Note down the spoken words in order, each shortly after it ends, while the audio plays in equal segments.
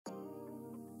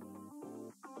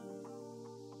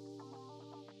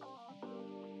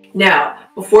Now,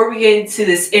 before we get into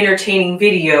this entertaining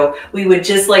video, we would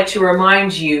just like to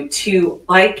remind you to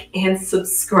like and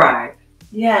subscribe.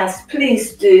 Yes,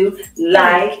 please do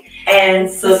like and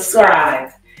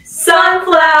subscribe.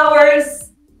 Sunflowers!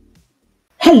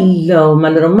 Hello, my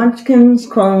little munchkins,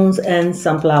 crones, and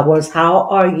sunflowers. How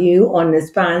are you on this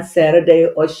fine Saturday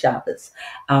or Shabbos?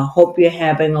 I hope you're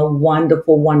having a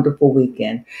wonderful, wonderful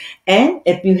weekend. And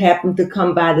if you happen to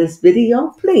come by this video,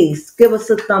 please give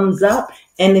us a thumbs up.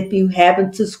 And if you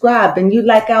haven't subscribed and you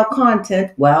like our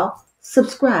content, well,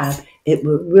 subscribe. It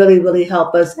would really, really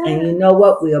help us. And you know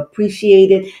what? We appreciate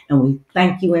it. And we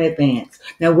thank you in advance.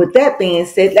 Now, with that being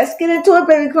said, let's get into it,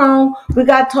 baby Crone. We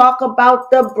got to talk about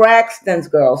the Braxtons,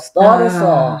 girl. Start us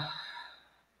off.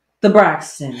 The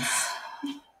Braxtons.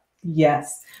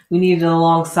 Yes. We needed a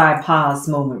long side pause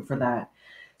moment for that.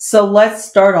 So let's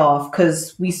start off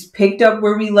because we picked up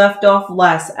where we left off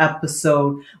last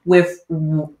episode with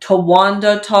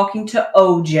Tawanda talking to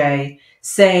OJ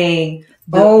saying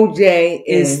OJ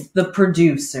is the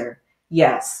producer.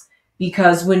 Yes.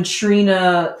 Because when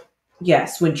Trina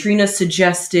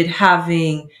suggested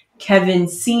having Kevin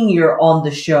Sr. on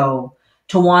the show,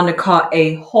 Tawanda caught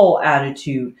a whole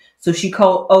attitude. So she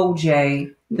called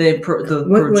OJ the producer.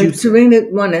 When Trina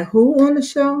wanted who on the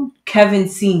show? Kevin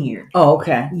Sr. Oh,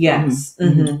 okay. Yes.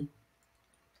 Mm-hmm.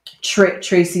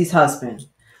 Tracy's husband.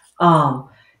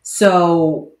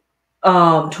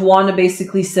 Tawanda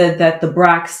basically said that the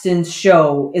Braxtons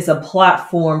show is a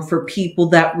platform for people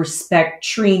that respect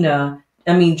Tracy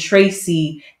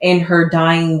and her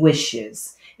dying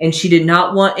wishes. And she did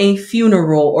not want a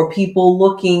funeral or people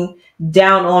looking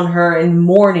down on her and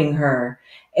mourning her.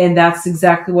 And that's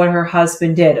exactly what her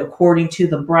husband did, according to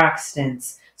the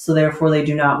Braxtons. So therefore, they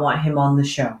do not want him on the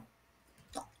show.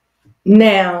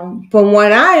 Now, from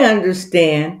what I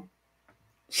understand,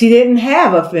 she didn't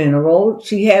have a funeral.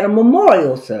 She had a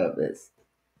memorial service.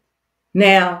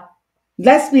 Now,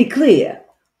 let's be clear.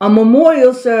 A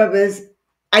memorial service,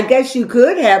 I guess you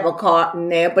could have a cart in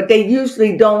there, but they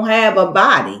usually don't have a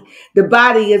body. The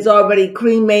body is already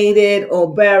cremated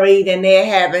or buried, and they're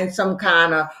having some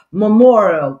kind of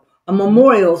memorial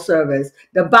service.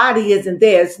 The body isn't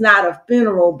there. It's not a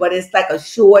funeral, but it's like a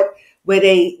short where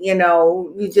they,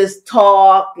 you just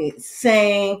talk,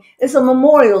 sing. It's a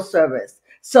memorial service.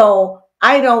 So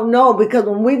I don't know, because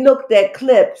when we looked at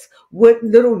clips with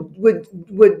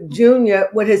Junior,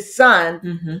 with his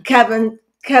son,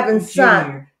 Kevin's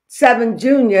son, Seven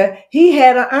Junior, he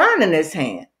had an urn in his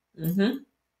hand. Mm-hmm.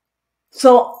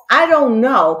 So I don't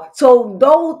know. So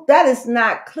though that is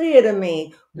not clear to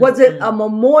me, was it a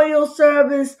memorial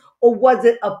service or was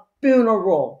it a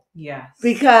funeral? Yes.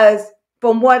 Because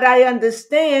from what I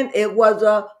understand, it was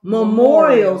a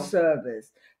memorial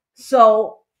service.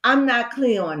 So I'm not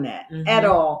clear on that at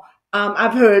all.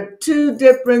 I've heard two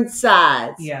different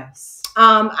sides. Yes.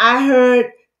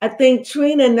 I think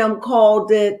Trina and them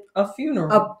called it a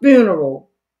funeral.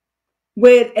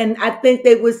 And I think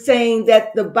they were saying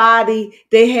that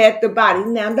they had the body.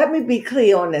 Now, let me be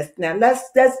clear on this. Now, let's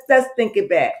think it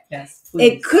back. Yes,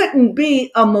 please. It couldn't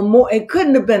be a memorial. It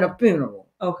couldn't have been a funeral.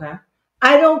 Okay.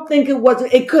 I don't think it was.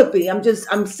 It could be. I'm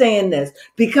saying this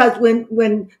because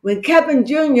when Kevin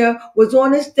Jr. was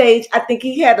on the stage, I think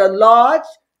he had a large,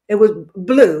 it was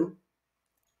blue,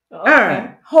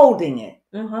 urn holding it.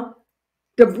 The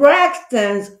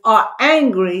Braxtons are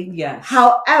angry. Yes.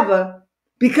 However,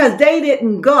 because they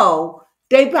didn't go,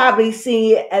 they probably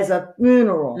see it as a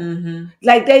funeral.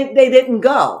 Like they didn't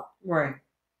go. Right.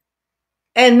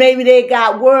 And maybe they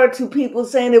got word to people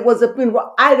saying it was a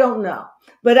funeral. I don't know.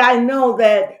 But I know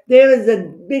that there is a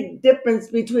big difference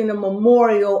between a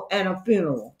memorial and a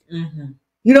funeral.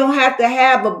 You don't have to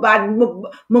have a body.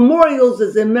 Memorials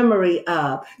is in memory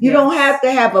of. You don't have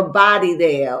to have a body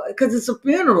there because it's a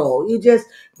funeral. You just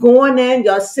go in there and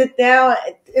y'all sit down.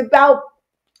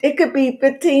 It could be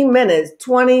 15 minutes,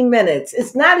 20 minutes.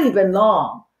 It's not even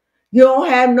long. You don't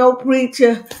have no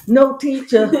preacher, no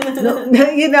teacher.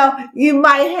 You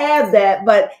might have that,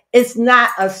 but it's not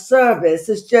a service.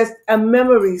 It's just a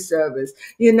memory service.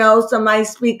 Somebody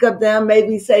speak of them,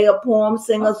 maybe say a poem,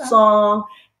 sing a song,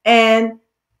 and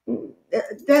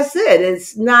that's it.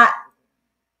 It's not,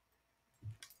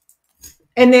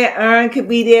 and their urn could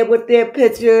be there with their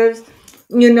pictures,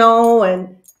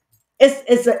 and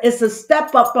it's a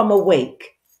step up from a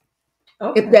wake,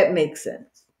 if that makes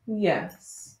sense.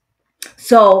 Yes.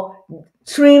 So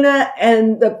Trina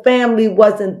and the family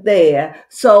wasn't there.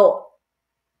 So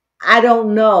I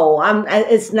don't know.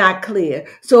 It's not clear.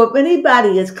 So if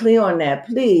anybody is clear on that,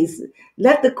 please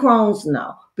let the Crones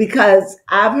know, because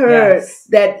I've heard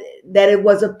that it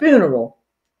was a funeral.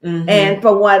 And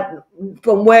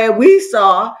from where we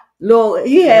saw, Lord,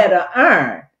 he had an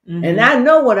urn. And I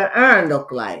know what an urn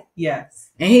looked like. Yes.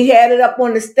 And he had it up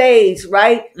on the stage,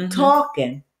 right?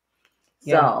 Talking.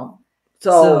 Yeah.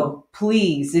 So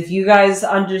please, if you guys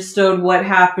understood what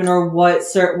happened or what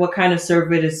kind of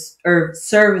service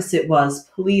it was,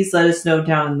 please let us know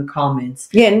down in the comments.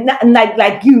 Yeah,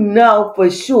 like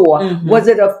for sure. Was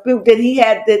it a fruit that he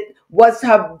had that was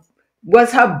her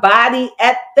body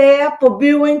at there for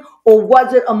viewing, or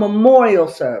was it a memorial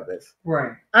service?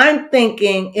 Right. I'm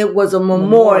thinking it was a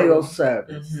memorial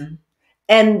service.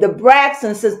 And the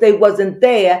Braxton, since they wasn't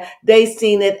there, they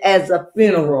seen it as a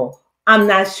funeral. I'm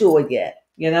not sure yet.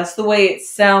 Yeah, that's the way it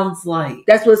sounds like.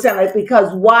 That's what it sounds like,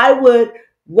 because why would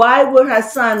her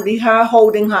son be her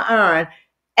holding her urn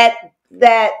at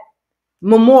that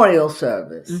memorial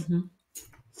service?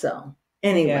 So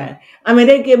anyway, I mean,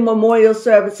 they give memorial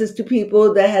services to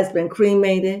people that has been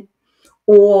cremated,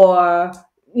 or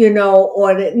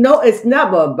it's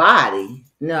never a body.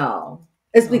 No.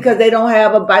 It's because they don't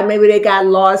have a body. Maybe they got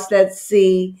lost at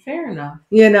sea. Fair enough.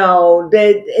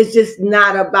 It's just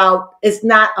it's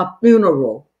not a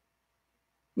funeral.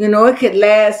 It could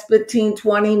last 15,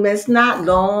 20 minutes, not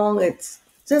long. It's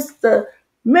just the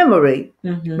memory.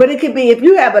 But it could be, if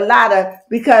you have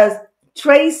because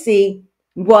Tracy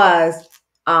was,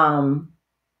 I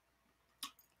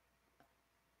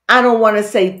don't want to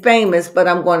say famous, but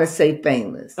I'm going to say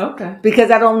famous. Okay.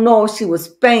 Because I don't know if she was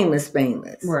famous.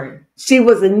 Right. She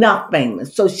was enough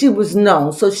famous. So she was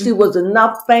known. So she was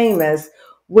enough famous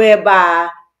whereby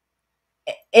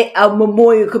a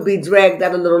memorial could be dragged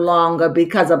out a little longer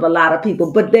because of a lot of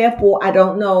people. But therefore, I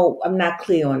don't know. I'm not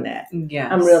clear on that.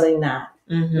 Yes. I'm really not.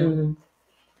 I'm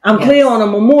clear on a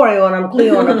memorial and I'm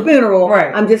clear on a funeral.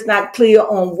 Right. I'm just not clear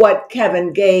on what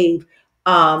Kevin gave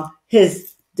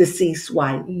his deceased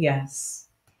wife. Yes.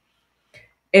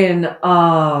 And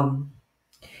and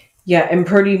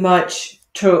pretty much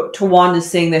Tawanda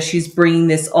saying that she's bringing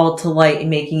this all to light and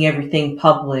making everything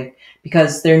public,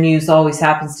 because their news always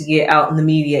happens to get out in the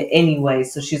media anyway.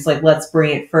 So she's like, let's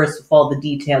bring it first with all the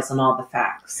details and all the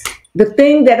facts. The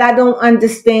thing that I don't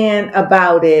understand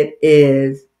about it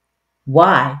is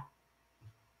why.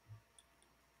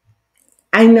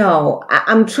 I know,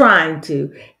 I'm trying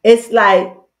to. It's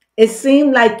like, it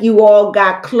seemed like you all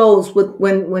got close with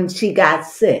when she got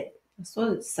sick. That's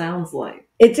what it sounds like.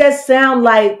 It just sounds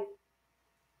like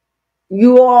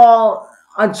you all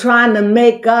are trying to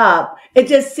make up. It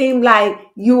just seemed like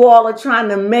you all are trying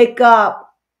to make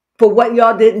up for what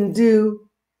y'all didn't do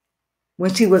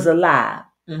when she was alive.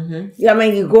 I mean,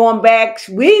 you're going back.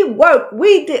 We worked.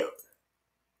 We did.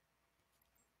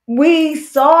 We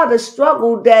saw the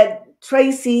struggle that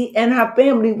Tracy and her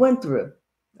family went through.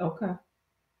 Okay.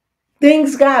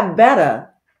 Things got better.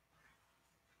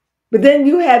 But then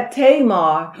you have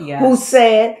Tamar, who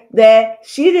said that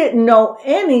she didn't know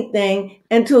anything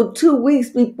until 2 weeks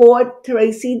before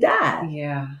Tracy died.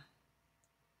 Yeah.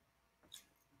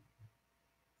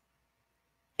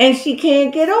 And she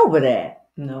can't get over that.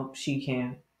 Nope, she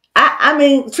can't. I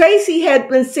mean, Tracy had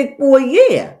been sick for a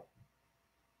year.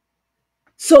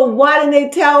 So why didn't they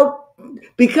tell?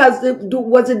 Because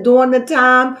was it during the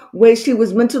time where she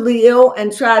was mentally ill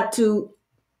and tried to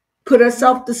put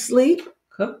herself to sleep?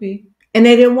 Could be. And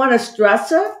they didn't want to stress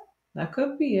her? That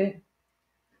could be it.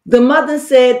 The mother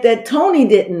said that Tony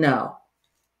didn't know.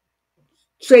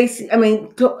 Tracy,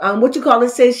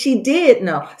 said she did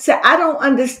know. So I don't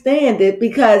understand it,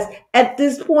 because at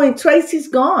this point, Tracy's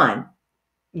gone.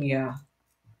 Yeah.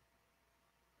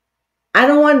 I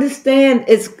don't understand.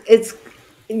 It's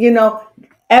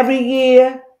every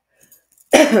year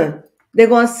they're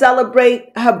going to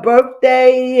celebrate her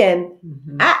birthday, and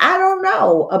I don't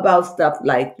know about stuff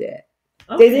like that.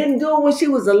 Okay. They didn't do it when she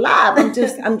was alive. I'm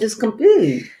just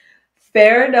confused.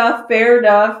 Fair enough.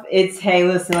 It's, hey,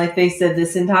 listen, like they said,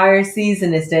 this entire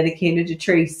season is dedicated to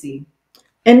Tracy.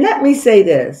 And let me say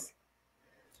this.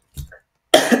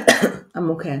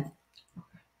 I'm okay.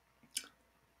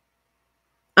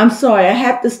 I'm sorry, I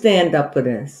have to stand up for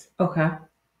this. Okay.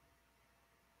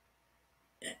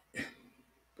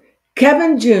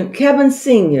 Kevin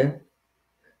Sr.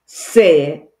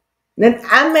 said,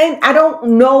 I don't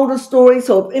know the story,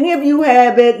 so if any of you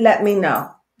have it, let me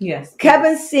know. Yes.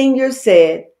 Kevin Sr.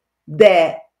 said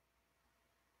that,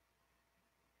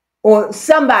 or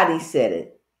somebody said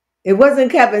it. It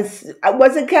wasn't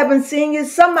Kevin Sr.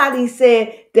 Somebody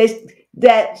said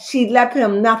that she left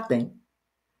him nothing.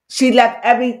 She left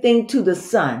everything to the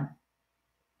son.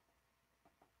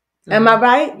 Am I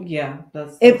right? Yeah.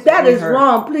 If that is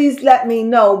wrong, please let me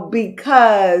know,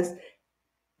 because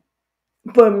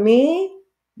for me,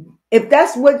 if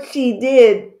that's what she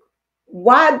did,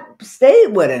 why stay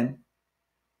with him?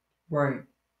 Right.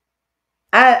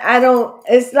 I don't,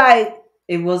 it's like,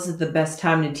 it wasn't the best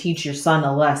time to teach your son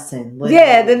a lesson. Literally.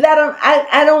 Yeah, to let him,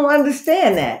 I don't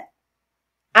understand that.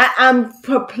 I'm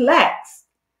perplexed.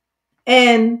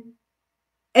 And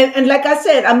like I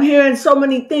said, I'm hearing so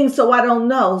many things, so I don't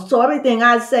know. So everything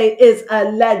I say is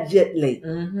allegedly.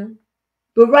 Mm-hmm.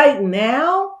 But right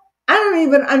now, I don't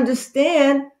even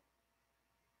understand.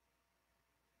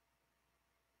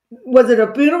 Was it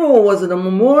a funeral or was it a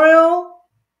memorial?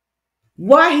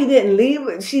 Why he didn't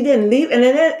leave? She didn't leave,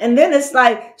 and then it's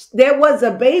like there was a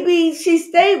baby she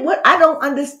stayed with. I don't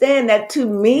understand that. To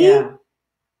me, I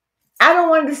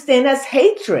don't understand. That's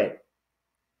hatred.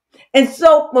 And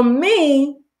so for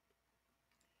me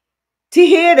to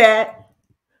hear that,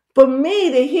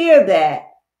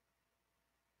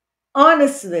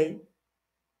 honestly,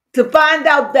 to find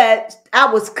out that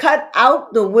I was cut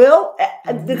out the will,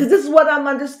 because this is what I'm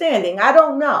understanding. I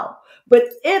don't know. But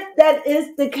if that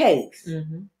is the case,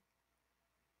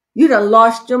 you done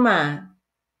lost your mind.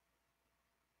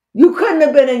 You couldn't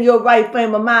have been in your right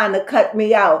frame of mind to cut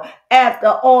me out after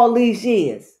all these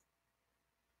years.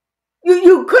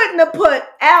 You couldn't have put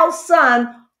Al's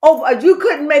son over. You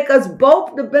couldn't make us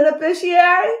both the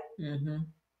beneficiary. You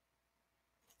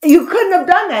couldn't have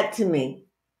done that to me.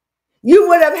 You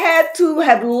would have had to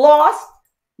have lost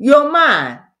your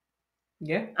mind.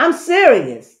 Yeah. I'm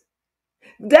serious.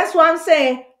 That's why I'm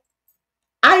saying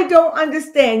I don't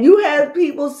understand. You have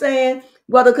people saying,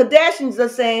 well, the Kardashians are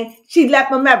saying she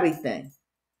left him everything.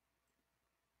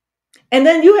 And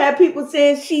then you have people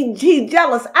saying she's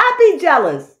jealous. I'd be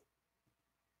jealous.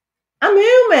 I'm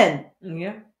human.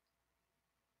 Yeah.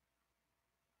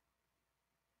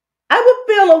 I would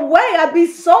feel a way. I'd be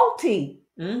salty.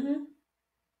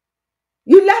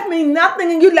 You left me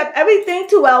nothing and you left everything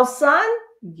to our son?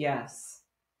 Yes.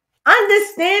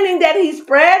 Understanding that he's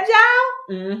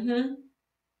fragile?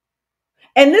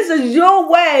 And this is your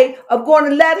way of going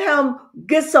to let him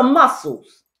get some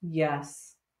muscles.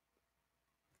 Yes.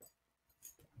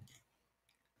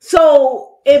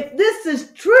 So if this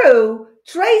is true,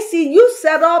 Tracy, you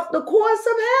set off the course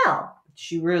of hell.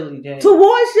 She really did.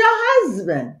 Towards your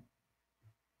husband.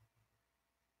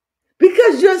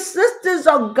 Because your sisters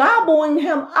are gobbling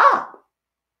him up.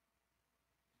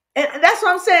 And that's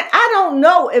what I'm saying. I don't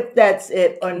know if that's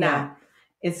it or not.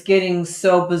 It's getting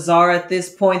so bizarre at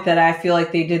this point that I feel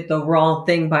like they did the wrong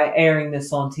thing by airing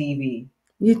this on TV.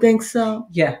 You think so?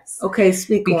 Yes. Okay,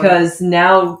 speak on it. Because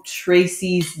now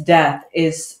Tracy's death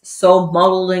is so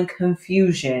muddled in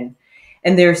confusion.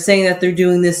 And they're saying that they're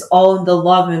doing this all in the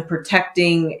love and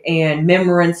protecting and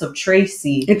remembrance of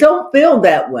Tracy. It don't feel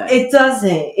that way. It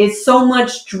doesn't. It's so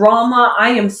much drama.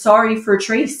 I am sorry for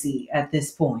Tracy at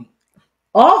this point.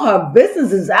 All her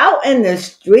business is out in the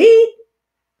street.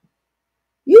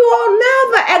 You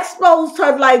all never exposed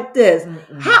her like this.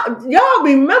 How y'all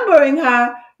remembering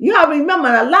her? Y'all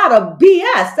remembering a lot of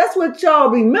BS. That's what y'all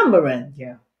remembering.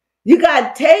 Yeah. You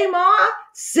got Tamar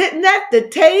sitting at the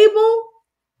table.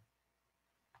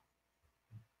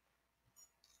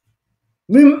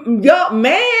 Y'all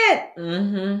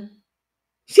mad.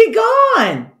 She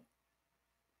gone.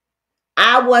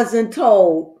 I wasn't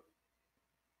told.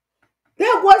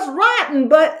 That was rotten,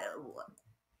 but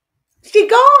she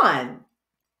gone.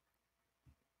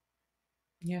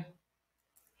 Yeah.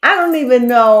 I don't even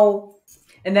know.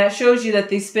 And that shows you that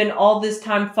they spent all this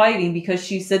time fighting because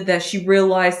she said that she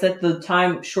realized that the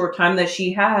short time that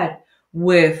she had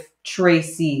with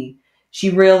Tracy, she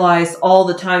realized all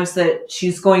the times that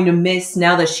she's going to miss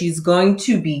now that she's going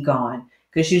to be gone.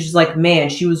 Because she's just like, man,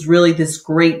 she was really this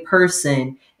great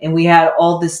person. And we had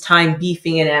all this time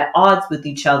beefing and at odds with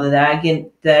each other that I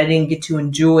didn't get to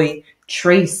enjoy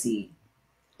Tracy.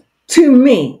 To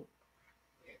me,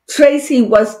 Tracy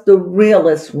was the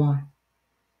realest one.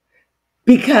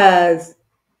 Because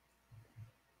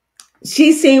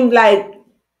she seemed like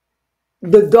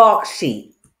the dark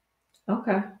sheep.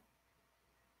 Okay.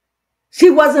 She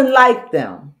wasn't like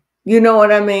them. You know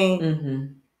what I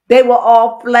mean? They were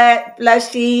all flat,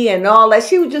 fleshy and all that.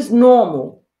 She was just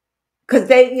normal. Because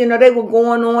they were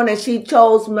going on and she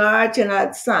chose marriage and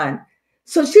her son.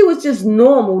 So she was just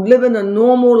normal, living a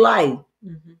normal life.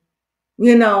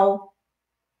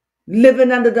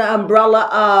 Living under the umbrella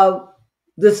of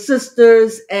the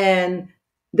sisters and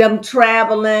them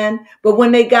traveling. But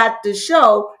when they got the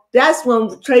show, that's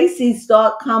when Tracy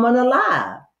started coming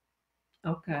alive.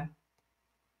 Okay.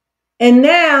 And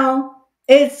now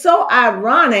it's so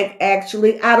ironic,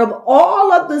 actually. Out of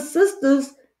all of the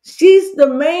sisters, she's the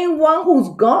main one who's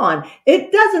gone.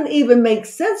 It doesn't even make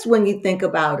sense when you think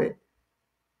about it.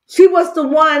 She was the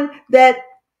one that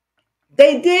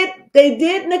they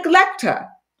did neglect her.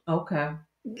 Okay.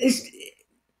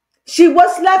 She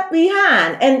was left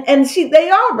behind, and they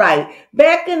are right.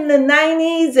 Back in the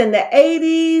 90s and the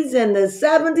 80s and the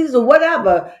 70s or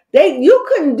whatever, you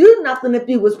couldn't do nothing if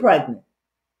you was pregnant.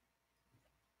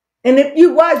 And if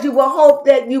you was, you would hope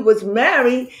that you was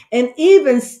married, and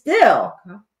even still,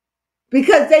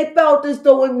 because they felt as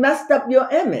though it messed up your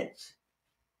image.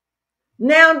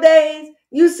 Nowadays,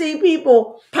 you see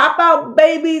people pop out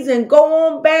babies and go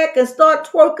on back and start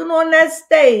twerking on that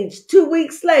stage 2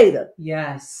 weeks later.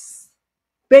 Yes.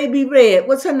 Baby Red,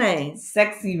 what's her name?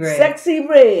 Sexy Red. Sexy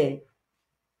Red.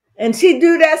 And she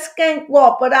do that skank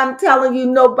walk, but I'm telling you,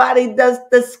 nobody does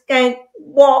the skank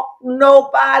walk.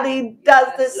 Nobody does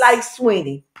it like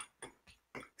Sweeney.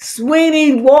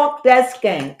 Sweeney walked that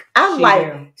skank.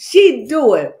 She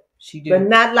do it. She do. But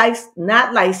not like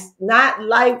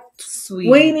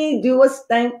Sweeney do a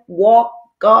skank walk,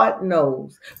 God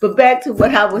knows. But back to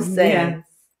what I was saying.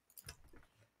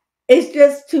 Yes. It's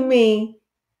just, to me,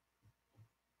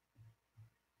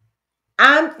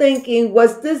 I'm thinking,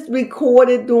 was this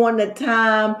recorded during the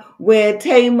time where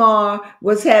Tamar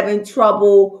was having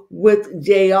trouble with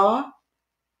JR?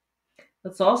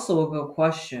 That's also a good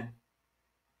question.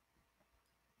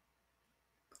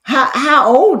 How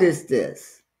old is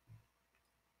this?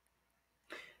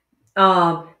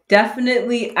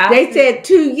 Definitely after. They said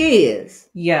 2 years.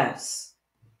 Yes.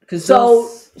 So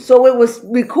it was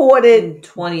recorded in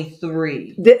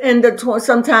 23.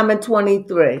 Sometime in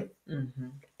 23. Mm-hmm.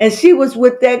 And she was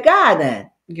with that guy then.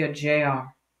 Yeah,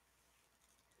 JR.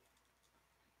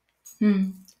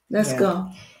 Let's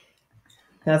go.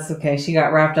 That's okay. She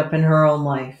got wrapped up in her own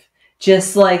life.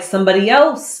 Just like somebody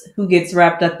else who gets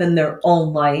wrapped up in their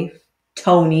own life.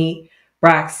 Tony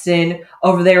Braxton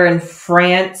over there in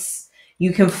France.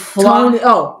 You can fly.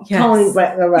 Tony,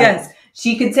 right. Yes.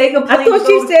 She could take a plane. I thought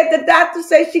she said the doctor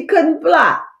said she couldn't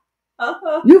fly.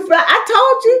 You fly. I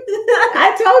told you.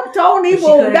 I told Tony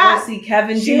will die. See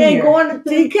Kevin Jr. She ain't going to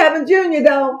see Kevin Jr.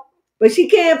 though. But she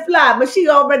can't fly. But she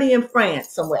already in France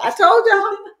somewhere. I told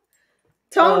y'all.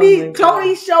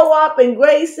 Tony show up and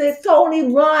Grace said,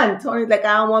 Tony, run. Tony's like,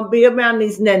 I don't want to be around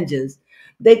these ninjas.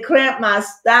 They cramp my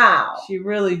style. She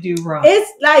really do run.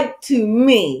 It's like, to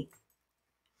me,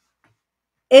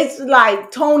 it's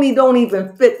like Tony don't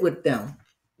even fit with them.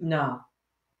 No.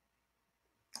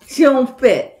 She don't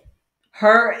fit.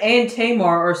 Her and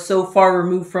Tamar are so far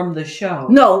removed from the show.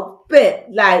 No, fit.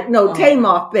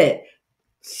 Tamar fit.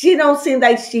 She don't seem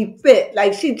like she fit.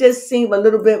 Like, she just seemed a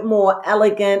little bit more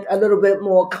elegant, a little bit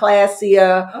more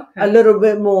classier, a little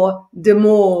bit more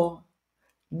demure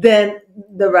than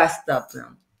the rest of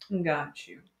them. Got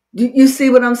you. You see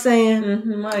what I'm saying?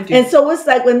 Mm-hmm, I do. And so it's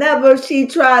like whenever she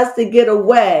tries to get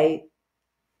away,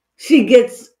 she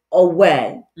gets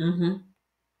away. Mm-hmm.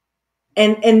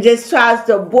 And just tries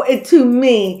to avoid it. To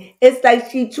me, it's like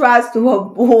she tries to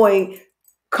avoid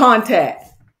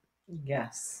contact.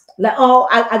 Yes. Like,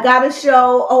 I got a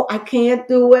show. I can't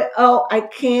do it. I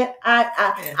can't.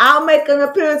 I'll make an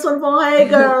appearance on the phone. Hey,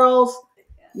 girls.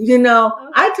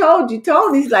 I told you.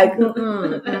 Tony's like,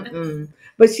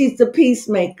 But she's the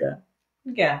peacemaker.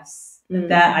 Yes. Mm-hmm.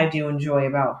 That I do enjoy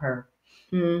about her.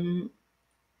 Mm-hmm.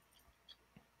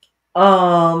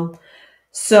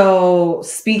 So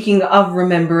speaking of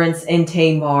Remembrance and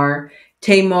Tamar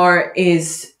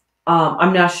is,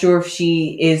 I'm not sure if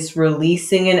she is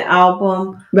releasing an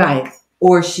album. Right.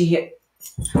 Or she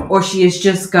has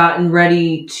just gotten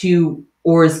ready to,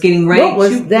 or is getting ready to. What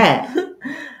was that?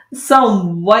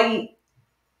 Some white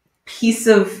piece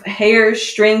of hair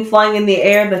string flying in the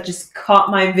air that just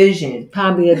caught my vision.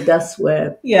 Probably a dust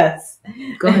web. Yes.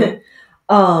 Go ahead.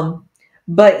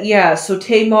 But yeah, so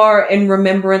Tamar, in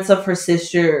remembrance of her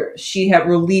sister, she had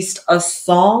released a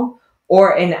song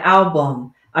or an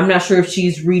album. I'm not sure if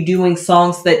she's redoing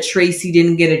songs that Tracy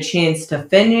didn't get a chance to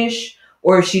finish,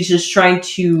 or if she's just trying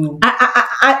to.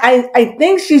 I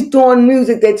think she's doing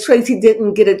music that Tracy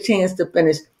didn't get a chance to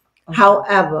finish. Okay.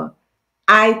 However,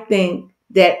 I think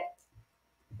that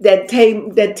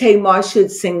Tamar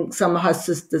should sing some of her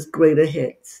sister's greater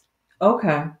hits.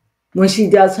 Okay. When she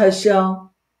does her show,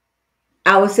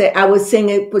 I would sing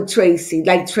it for Tracy,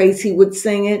 like Tracy would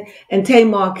sing it, and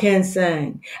Tamar can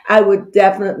sing. I would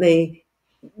definitely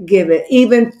give it.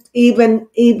 Even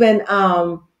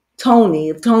Tony,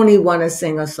 if Tony want to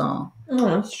sing a song,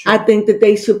 that's true. I think that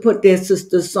they should put their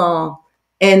sister's song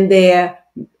in their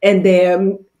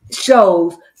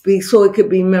shows, so it could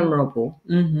be memorable.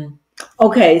 Mm-hmm.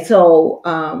 Okay, so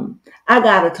I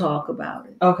gotta talk about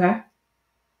it. Okay.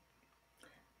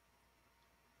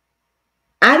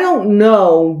 I don't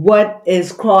know what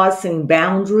is crossing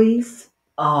boundaries.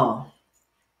 Oh.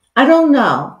 I don't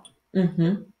know.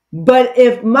 Mm-hmm. But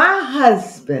if my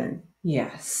husband,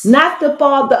 yes, not the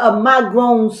father of my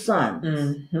grown sons,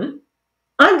 mm-hmm.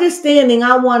 understanding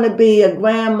I want to be a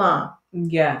grandma.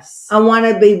 Yes. I want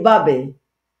to be Bubby.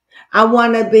 I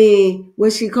want to be,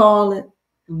 what she call it?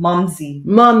 Mumsy.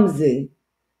 Mumsy.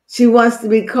 She wants to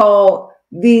be called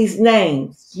these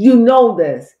names. You know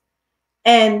this.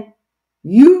 And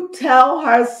you tell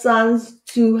her sons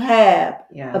to have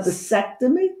a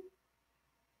vasectomy?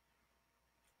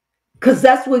 Because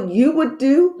that's what you would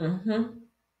do? Mm-hmm.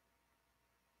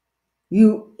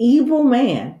 You evil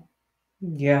man.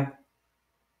 Yeah.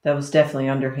 That was definitely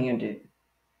underhanded.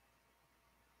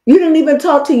 You didn't even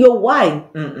talk to your wife.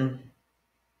 Mm-mm.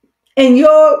 And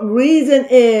your reason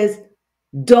is,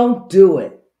 don't do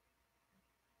it.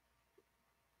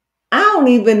 I don't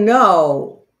even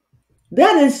know.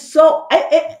 That is so,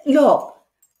 look,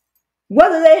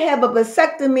 whether they have a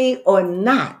vasectomy or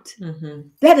not, mm-hmm.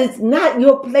 that is not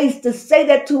your place to say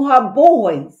that to her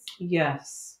boys.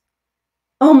 Yes.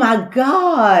 Oh my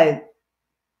God.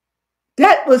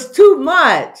 That was too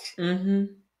much. Mm-hmm.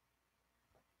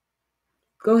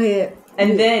 Go ahead.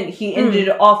 And then he ended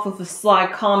off with a sly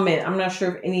comment. I'm not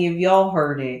sure if any of y'all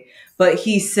heard it, but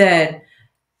he said,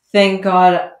 thank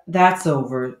God that's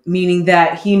over, meaning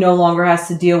that he no longer has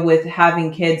to deal with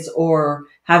having kids or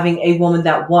having a woman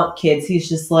that want kids. He's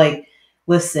just like,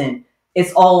 listen,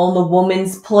 it's all on the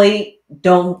woman's plate.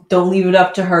 Don't leave it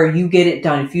up to her. You get it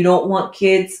done. If you don't want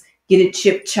kids, get it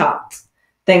chip chopped.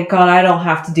 Thank God I don't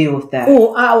have to deal with that.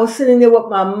 Oh, I was sitting there with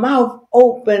my mouth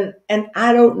open and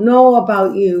I don't know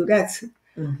about you. That's,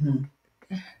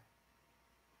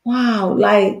 wow,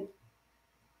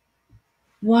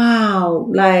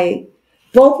 like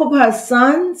both of her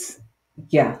sons?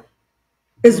 Yeah.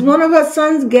 Is one of her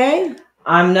sons gay?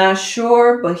 I'm not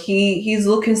sure, but he's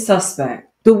looking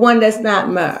suspect. The one that's not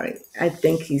married, I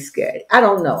think he's gay. I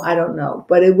don't know,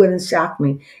 but it wouldn't shock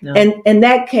me. No. And in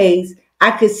that case, I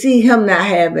could see him not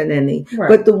having any. Right.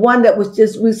 But the one that was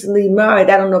just recently married,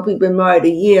 I don't know if he's been married a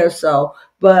year or so,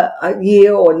 but a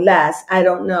year or less, I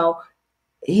don't know.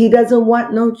 He doesn't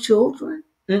want no children?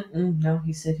 No,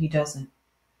 he said he doesn't.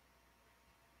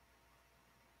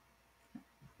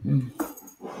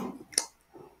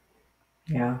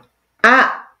 Yeah.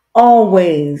 I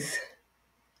always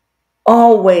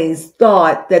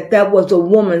thought that was a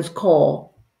woman's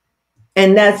call.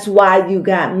 And that's why you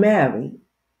got married.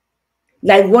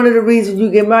 Like one of the reasons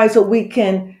you get married so we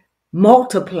can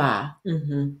multiply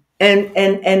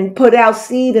and put our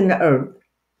seed in the earth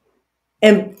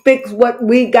and fix what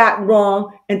we got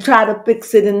wrong and try to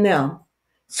fix it in them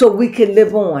so we can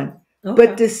live on. Okay.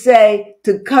 But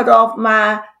to cut off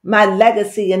my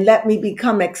legacy and let me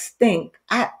become extinct,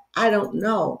 I don't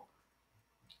know.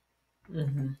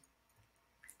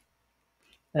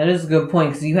 That is a good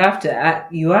point, because you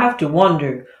have to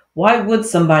wonder, why would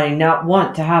somebody not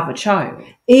want to have a child?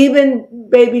 Even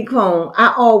baby Crone,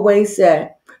 I always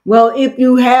said, well, if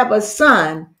you have a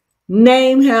son,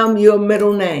 name him your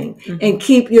middle name and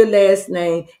keep your last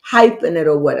name, hyphen it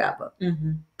or whatever,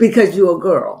 because you're a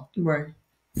girl. Right.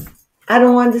 I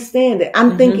don't understand it.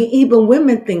 I'm thinking even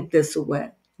women think this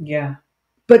way. Yeah.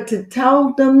 But to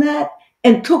tell them that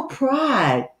and took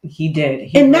pride. He did.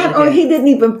 He didn't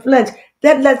even flinch.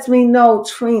 That lets me know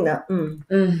Trina.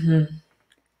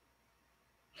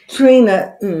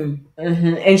 Trina.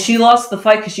 And she lost the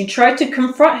fight because she tried to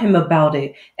confront him about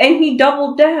it. And he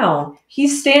doubled down. He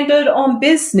standed on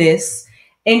business.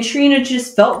 And Trina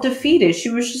just felt defeated. She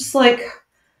was just like,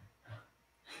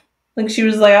 she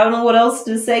was like, I don't know what else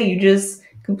to say. You just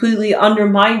completely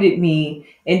undermined me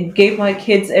and gave my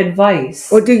kids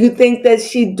advice. Or do you think that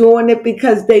she doing it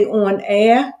because they on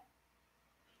air?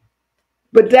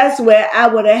 But that's where I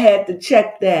would have had to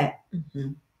check that.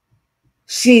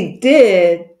 She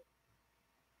did.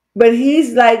 But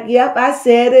he's like, yep, I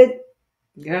said it.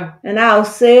 Yeah. And I'll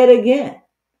say it again.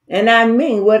 And I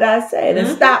mean what I said. And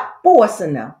stop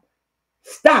forcing them.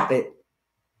 Stop it.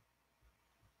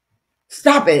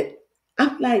 Stop it.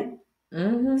 I'm like,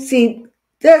 see,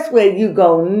 that's where you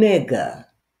go, nigga.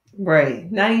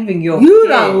 Right. Not even your You kids.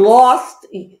 done lost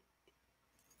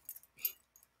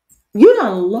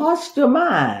your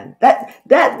mind.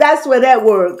 That's where that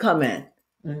word come in.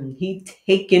 He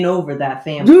taking over that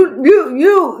family.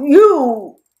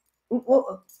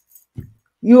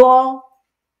 You all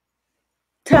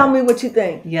tell me what you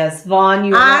think. Yes,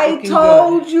 Vaughn, I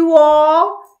told you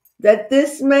all that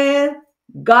this man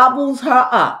gobbles her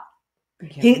up.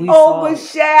 Yeah, he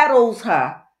overshadows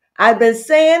her. I've been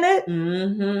saying it.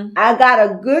 I got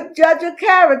a good judge of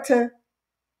character.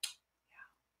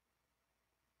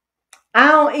 I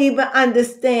don't even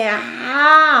understand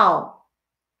how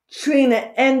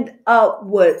Trina end up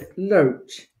with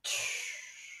Lurch.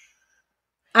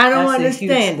 I don't That's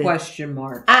understand a huge it. question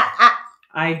mark.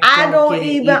 I don't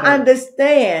even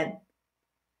understand.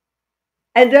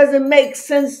 It doesn't make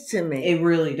sense to me. It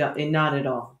really does. Not at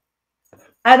all.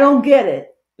 I don't get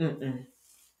it. Mm-mm.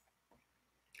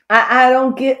 I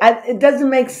don't get. It doesn't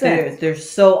make sense. They're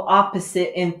so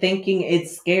opposite in thinking.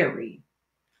 It's scary.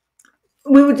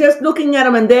 We were just looking at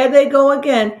them, and there they go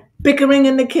again, bickering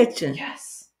in the kitchen.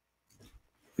 Yes.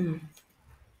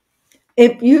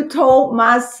 If you told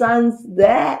my sons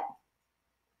that,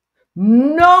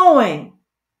 knowing,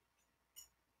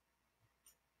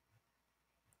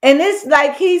 and it's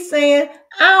like he's saying,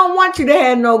 I don't want you to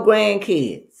have no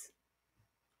grandkids.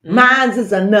 Mine's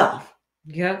is enough.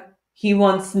 Yeah. He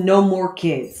wants no more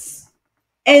kids.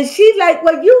 And she's like,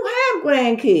 well, you have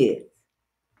grandkids.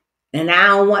 And I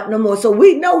don't want no more. So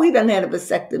we know he done had a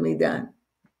vasectomy done.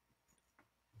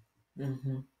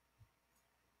 Mm-hmm.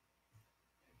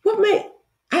 What made...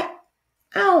 I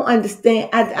don't understand.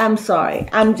 I'm sorry.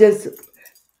 I'm just...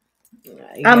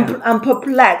 I'm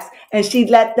perplexed. And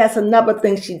that's another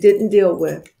thing she didn't deal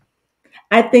with.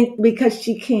 I think because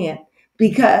she can't.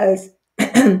 Because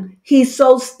he's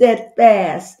so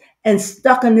steadfast and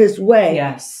stuck in his way.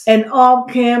 Yes. And off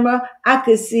camera, I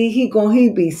could see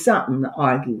he'd be something to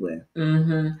argue with.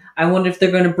 Mm-hmm. I wonder if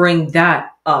they're going to bring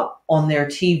that up on their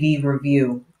TV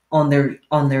review on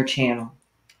their channel.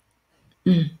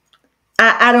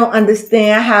 I don't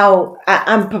understand how.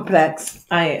 I'm perplexed.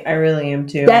 I really am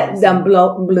too. That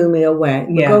blew me away.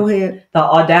 Yeah. Go ahead. The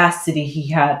audacity he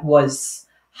had was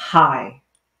high.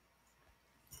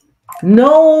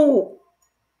 No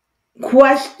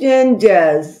question,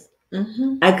 just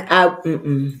mm-hmm.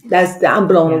 I'm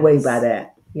blown away by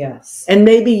that. Yes. And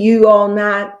maybe you all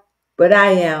not, but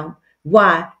I am.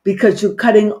 Why? Because you're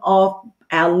cutting off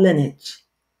our lineage.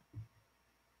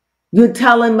 You're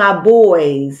telling my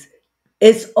boys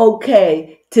it's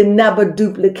okay to never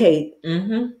duplicate.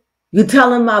 Mm-hmm. You're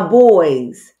telling my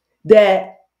boys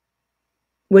that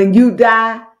when you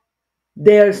die,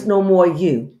 there's no more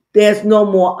you. There's no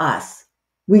more us.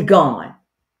 We gone.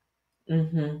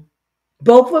 Mm-hmm.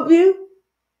 Both of you?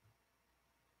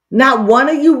 Not one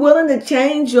of you willing to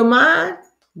change your mind?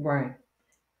 Right.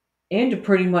 And to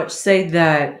pretty much say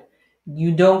that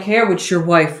you don't care what your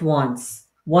wife wants.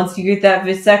 Once you get that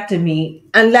vasectomy.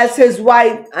 Unless his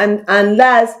wife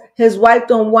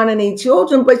don't want any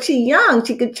children, but she young.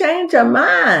 She could change her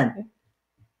mind.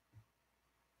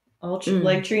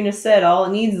 Like Trina said, all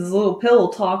it needs is a little pillow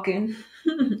talking.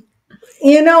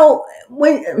 You know,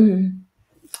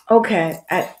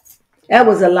 that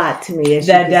was a lot to me.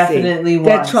 That definitely was.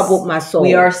 That troubled my soul.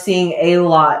 We are seeing a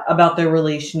lot about their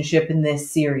relationship in this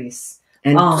series.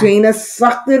 And Trina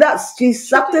sucked it up. She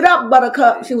sucked it up,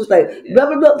 Buttercup. She was like, blah,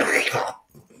 blah, blah.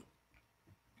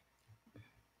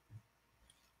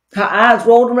 Her eyes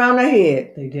rolled around her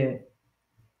head. They did.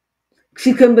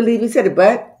 She couldn't believe he said it,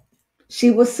 but she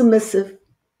was submissive.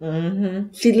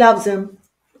 Mm-hmm. She loves him.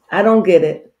 I don't get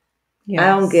it. Yes. I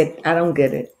don't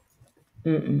get it.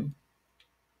 Mm-mm.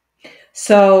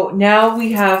 So now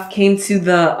we came to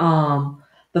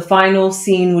the final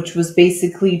scene, which was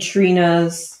basically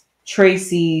Tracy's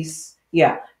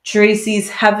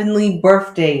heavenly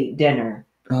birthday dinner,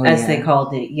 they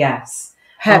called it. Yes.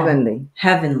 Heavenly.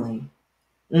 Heavenly.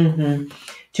 Mm-hmm.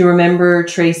 To remember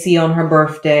Tracy on her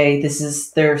birthday. This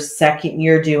is their second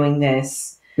year doing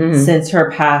this since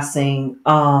her passing.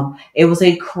 It was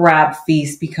a crab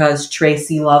feast because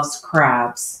Tracy loves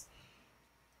crabs.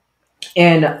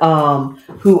 And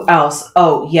who else?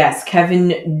 Oh, yes,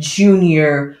 Kevin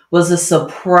Jr. was a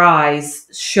surprise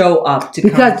show up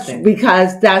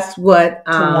because that's what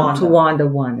Tawanda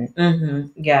wanted. Mm-hmm.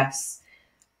 Yes.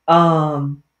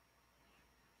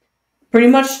 Pretty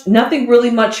much nothing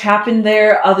really much happened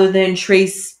there other than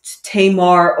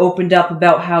Tamar opened up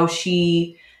about how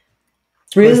she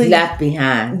was left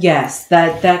behind. Yes,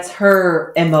 that's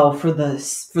her MO for the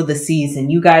season.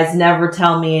 You guys never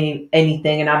tell me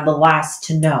anything, and I'm the last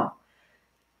to know.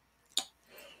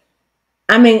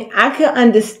 I mean, I can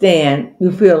understand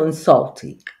you feeling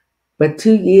salty, but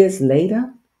 2 years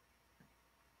later,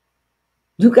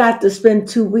 you got to spend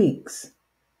 2 weeks.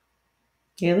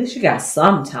 Yeah, at least you got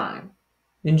some time.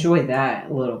 Enjoy that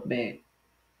a little bit.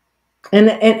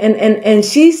 And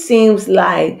she seems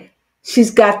like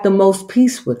she's got the most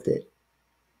peace with it.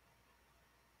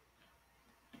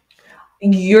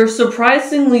 You're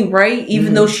surprisingly right,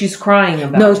 even though she's crying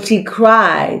about it. No, she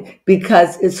cried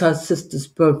because it's her sister's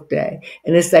birthday.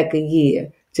 And it's like a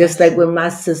year. Just like with my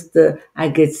sister, I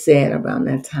get sad around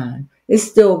that time. It's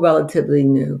still relatively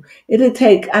new. It'll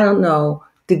take, I don't know,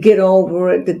 to get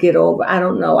over it, I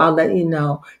don't know. I'll let you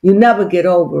know. You never get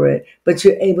over it, but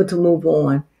you're able to move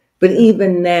on. But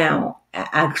even now,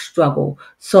 I struggle.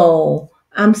 So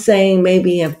I'm saying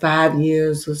maybe in 5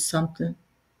 years or something,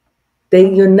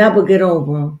 you'll never get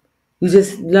over them. You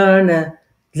just learn to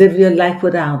live your life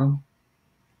without them.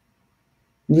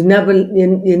 You're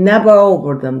never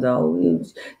over them though.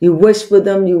 You wish for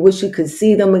them. You wish you could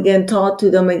see them again, talk to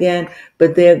them again,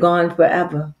 but they're gone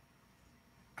forever.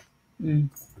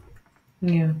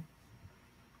 Yeah.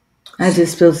 I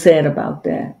just feel sad about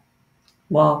that.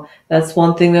 Well, that's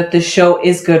one thing that this show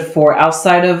is good for.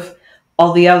 Outside of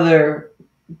all the other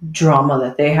drama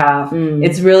that they have,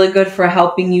 it's really good for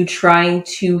helping you trying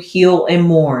to heal and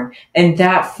mourn. And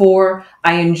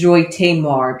I enjoy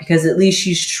Tamar, because at least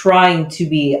she's trying to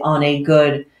be on a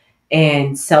good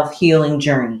and self-healing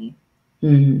journey.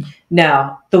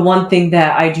 Now, the one thing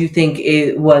that I do think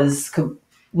it was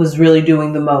really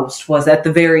doing the most was at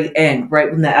the very end,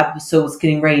 right when the episode was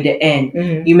getting ready to end.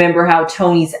 You remember how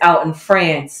Tony's out in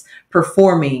France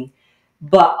performing,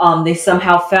 but they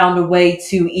somehow found a way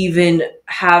to even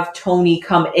have Tony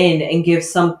come in and give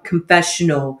some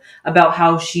confessional about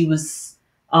how she was,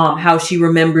 how she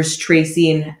remembers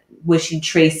Tracy and wishing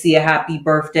Tracy a happy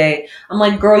birthday. I'm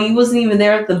like, girl, you wasn't even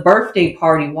there at the birthday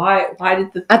party. Why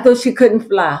did I thought she couldn't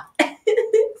fly.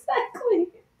 Exactly.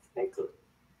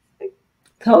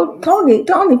 Tony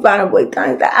found a way.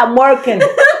 Tony, I'm working.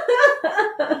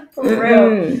 For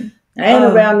real. I ain't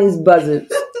around these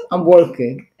buzzards. I'm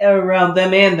working. Around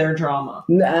them and their drama.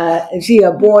 She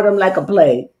aboard them like a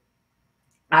plague.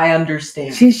 I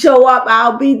understand. She show up,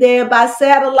 I'll be there by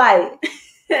satellite.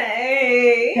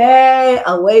 Hey,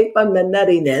 away from the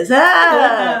nuttiness.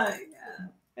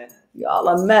 Y'all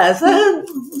a mess.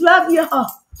 Love y'all.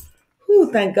 Ooh,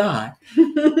 thank God.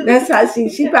 That's how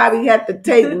she probably had to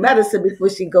take medicine before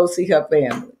she go see her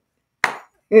family.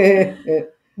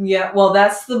 Yeah, well,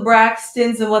 that's the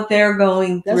Braxtons and what they're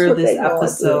going through this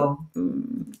episode.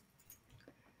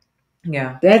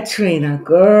 Yeah. That Trina,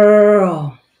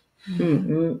 girl.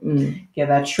 Yeah,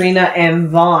 that Trina and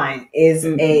Vaughn is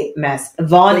a mess.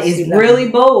 Vaughn is really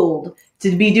bold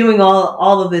to be doing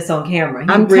all of this on camera.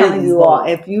 I'm really telling you all,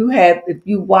 if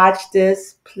you watch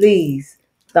this, please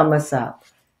thumb us up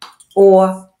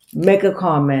or make a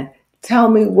comment. Tell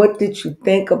me, what did you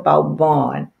think about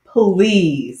Vaughn?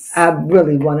 Please. I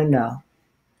really want to know.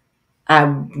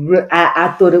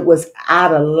 I thought it was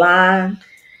out of line,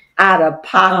 out of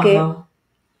pocket,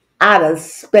 out of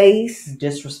space.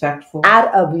 Disrespectful.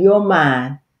 Out of your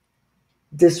mind.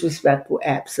 Disrespectful,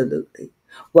 absolutely.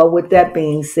 Well, with that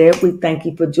being said, we thank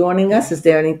you for joining us. Is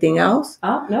there anything else?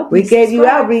 No. We gave you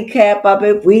our recap of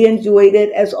it. We enjoyed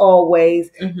it as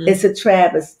always. It's a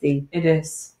travesty. It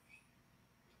is.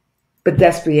 But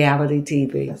that's reality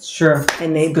TV. That's true.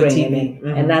 And they bring it.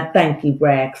 And I thank you,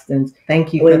 Braxtons.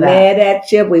 Thank you for that. We're mad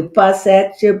at you. We fuss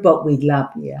at you, but we love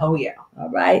you. Oh, yeah. All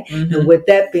right? And with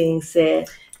that being said,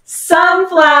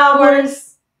 sunflowers.